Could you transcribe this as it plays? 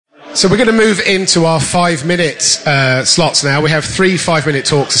So we're going to move into our 5-minute slots now. We have 3 5-minute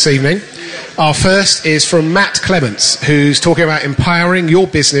talks this evening. Our first is from Matt Clements, who's talking about empowering your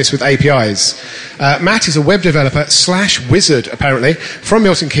business with APIs. Matt is a web developer / wizard, apparently, from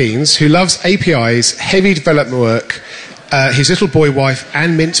Milton Keynes, who loves APIs, heavy development work, his little boy wife,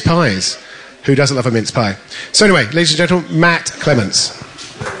 and mince pies. Who doesn't love a mince pie? So anyway, ladies and gentlemen, Matt Clements.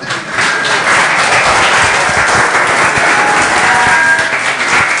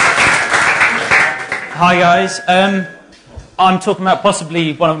 Hi guys, I'm talking about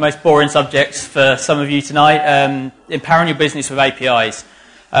possibly one of the most boring subjects for some of you tonight, empowering your business with APIs.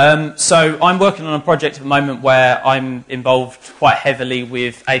 So I'm working on a project at the moment where I'm involved quite heavily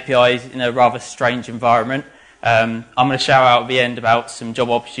with APIs in a rather strange environment. I'm going to shout out at the end about some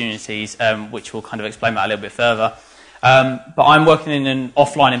job opportunities, which will kind of explain that a little bit further. But I'm working in an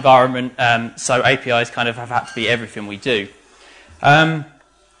offline environment, so APIs kind of have had to be everything we do.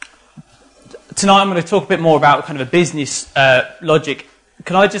 Tonight I'm going to talk a bit more about kind of a business logic.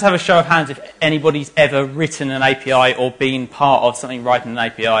 Can I just have a show of hands if anybody's ever written an API or been part of something writing an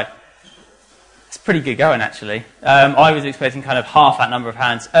API? It's pretty good going, actually. I was expecting kind of half that number of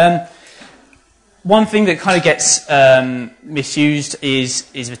hands. One thing that kind of gets misused is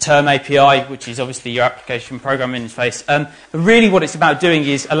the term API, which is obviously your application programming interface. But really what it's about doing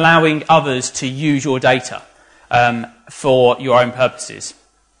is allowing others to use your data for your own purposes.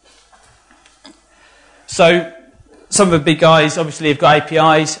 So some of the big guys obviously have got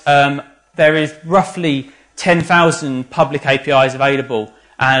APIs. There is roughly 10,000 public APIs available,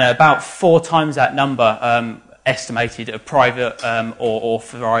 and about 4 times that number estimated of private or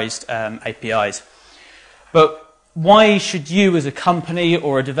authorized APIs. But why should you as a company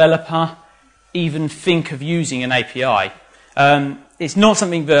or a developer even think of using an API? It's not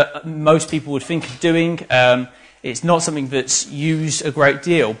something that most people would think of doing. It's not something that's used a great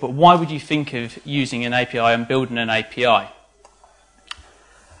deal, but why would you think of using an API and building an API?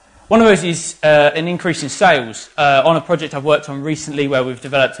 One of those is an increase in sales. On a project I've worked on recently where we've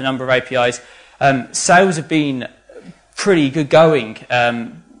developed a number of APIs, sales have been pretty good going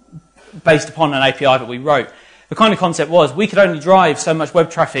based upon an API that we wrote. The kind of concept was we could only drive so much web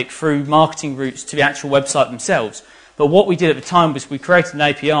traffic through marketing routes to the actual website themselves. But what we did at the time was we created an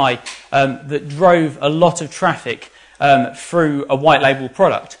API that drove a lot of traffic through a white label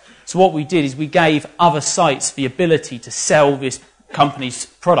product. So what we did is we gave other sites the ability to sell this company's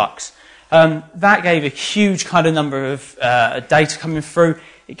products. That gave a huge kind of number of data coming through.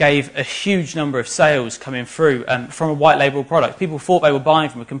 It gave a huge number of sales coming through from a white label product. People thought they were buying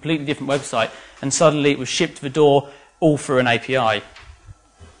from a completely different website, and suddenly it was shipped to the door all through an API.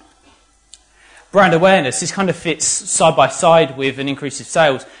 Brand awareness, this kind of fits side by side with an increase of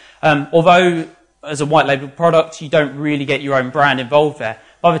sales. Although, as a white label product, you don't really get your own brand involved there.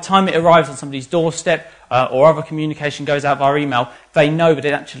 By the time it arrives on somebody's doorstep or other communication goes out via email, they know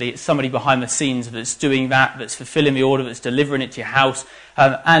that it's somebody behind the scenes that's doing that, that's fulfilling the order, that's delivering it to your house.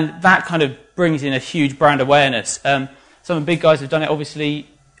 And that kind of brings in a huge brand awareness. Some of the big guys have done it, obviously.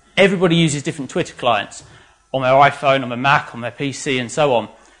 Everybody uses different Twitter clients on their iPhone, on their Mac, on their PC, and so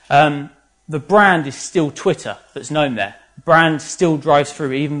on. The brand is still Twitter that's known there. Brand still drives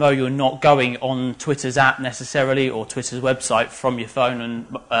through even though you're not going on Twitter's app necessarily or Twitter's website from your phone and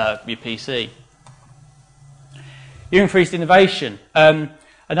your PC. Your increased innovation.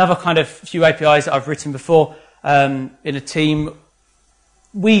 Another kind of few APIs that I've written before in a team,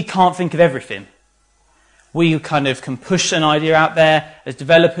 we can't think of everything. We kind of can push an idea out there as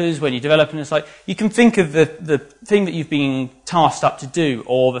developers. When you're developing, it's like you can think of the thing that you've been tasked up to do,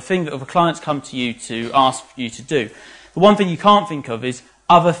 or the thing that the clients come to you to ask you to do. The one thing you can't think of is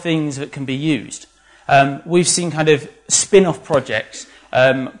other things that can be used. We've seen kind of spin-off projects,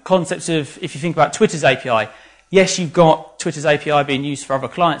 concepts of, if you think about Twitter's API, yes, you've got Twitter's API being used for other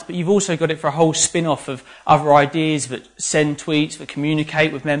clients, but you've also got it for a whole spin-off of other ideas that send tweets, that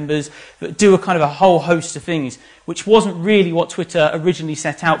communicate with members, that do a kind of a whole host of things, which wasn't really what Twitter originally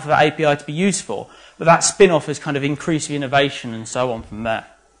set out for that API to be used for. But that spin-off has kind of increased the innovation and so on from there.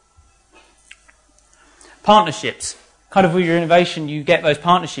 Partnerships. Kind of with your innovation, you get those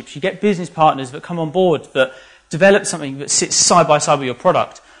partnerships. You get business partners that come on board that develop something that sits side by side with your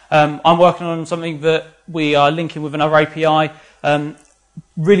product. I'm working on something that we are linking with another API.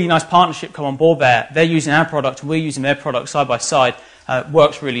 Really nice partnership come on board there. They're using our product and we're using their product side by side.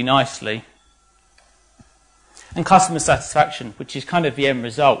 Works really nicely. And customer satisfaction, which is kind of the end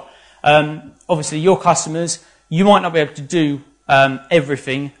result. Obviously, your customers, you might not be able to do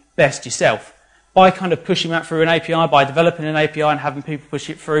everything best yourself. By kind of pushing that through an API, by developing an API and having people push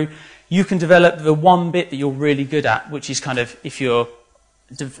it through, you can develop the one bit that you're really good at, which is kind of, if you're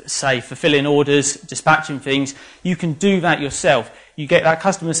say, fulfilling orders, dispatching things, you can do that yourself. You get that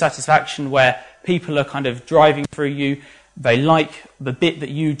customer satisfaction where people are kind of driving through you, they like the bit that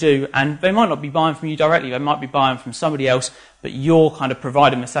you do, and they might not be buying from you directly, they might be buying from somebody else, but you're kind of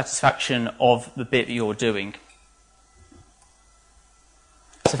providing the satisfaction of the bit that you're doing.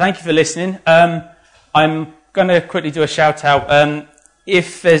 So thank you for listening. I'm going to quickly do a shout out.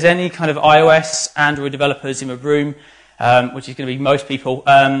 If there's any kind of iOS, Android developers in the room, which is going to be most people,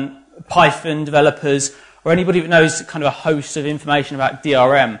 Python developers, or anybody that knows kind of a host of information about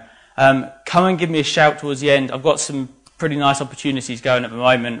DRM, come and give me a shout towards the end. I've got some pretty nice opportunities going at the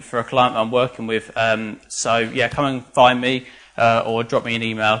moment for a client that I'm working with. So yeah, come and find me, or drop me an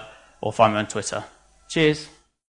email, or find me on Twitter. Cheers.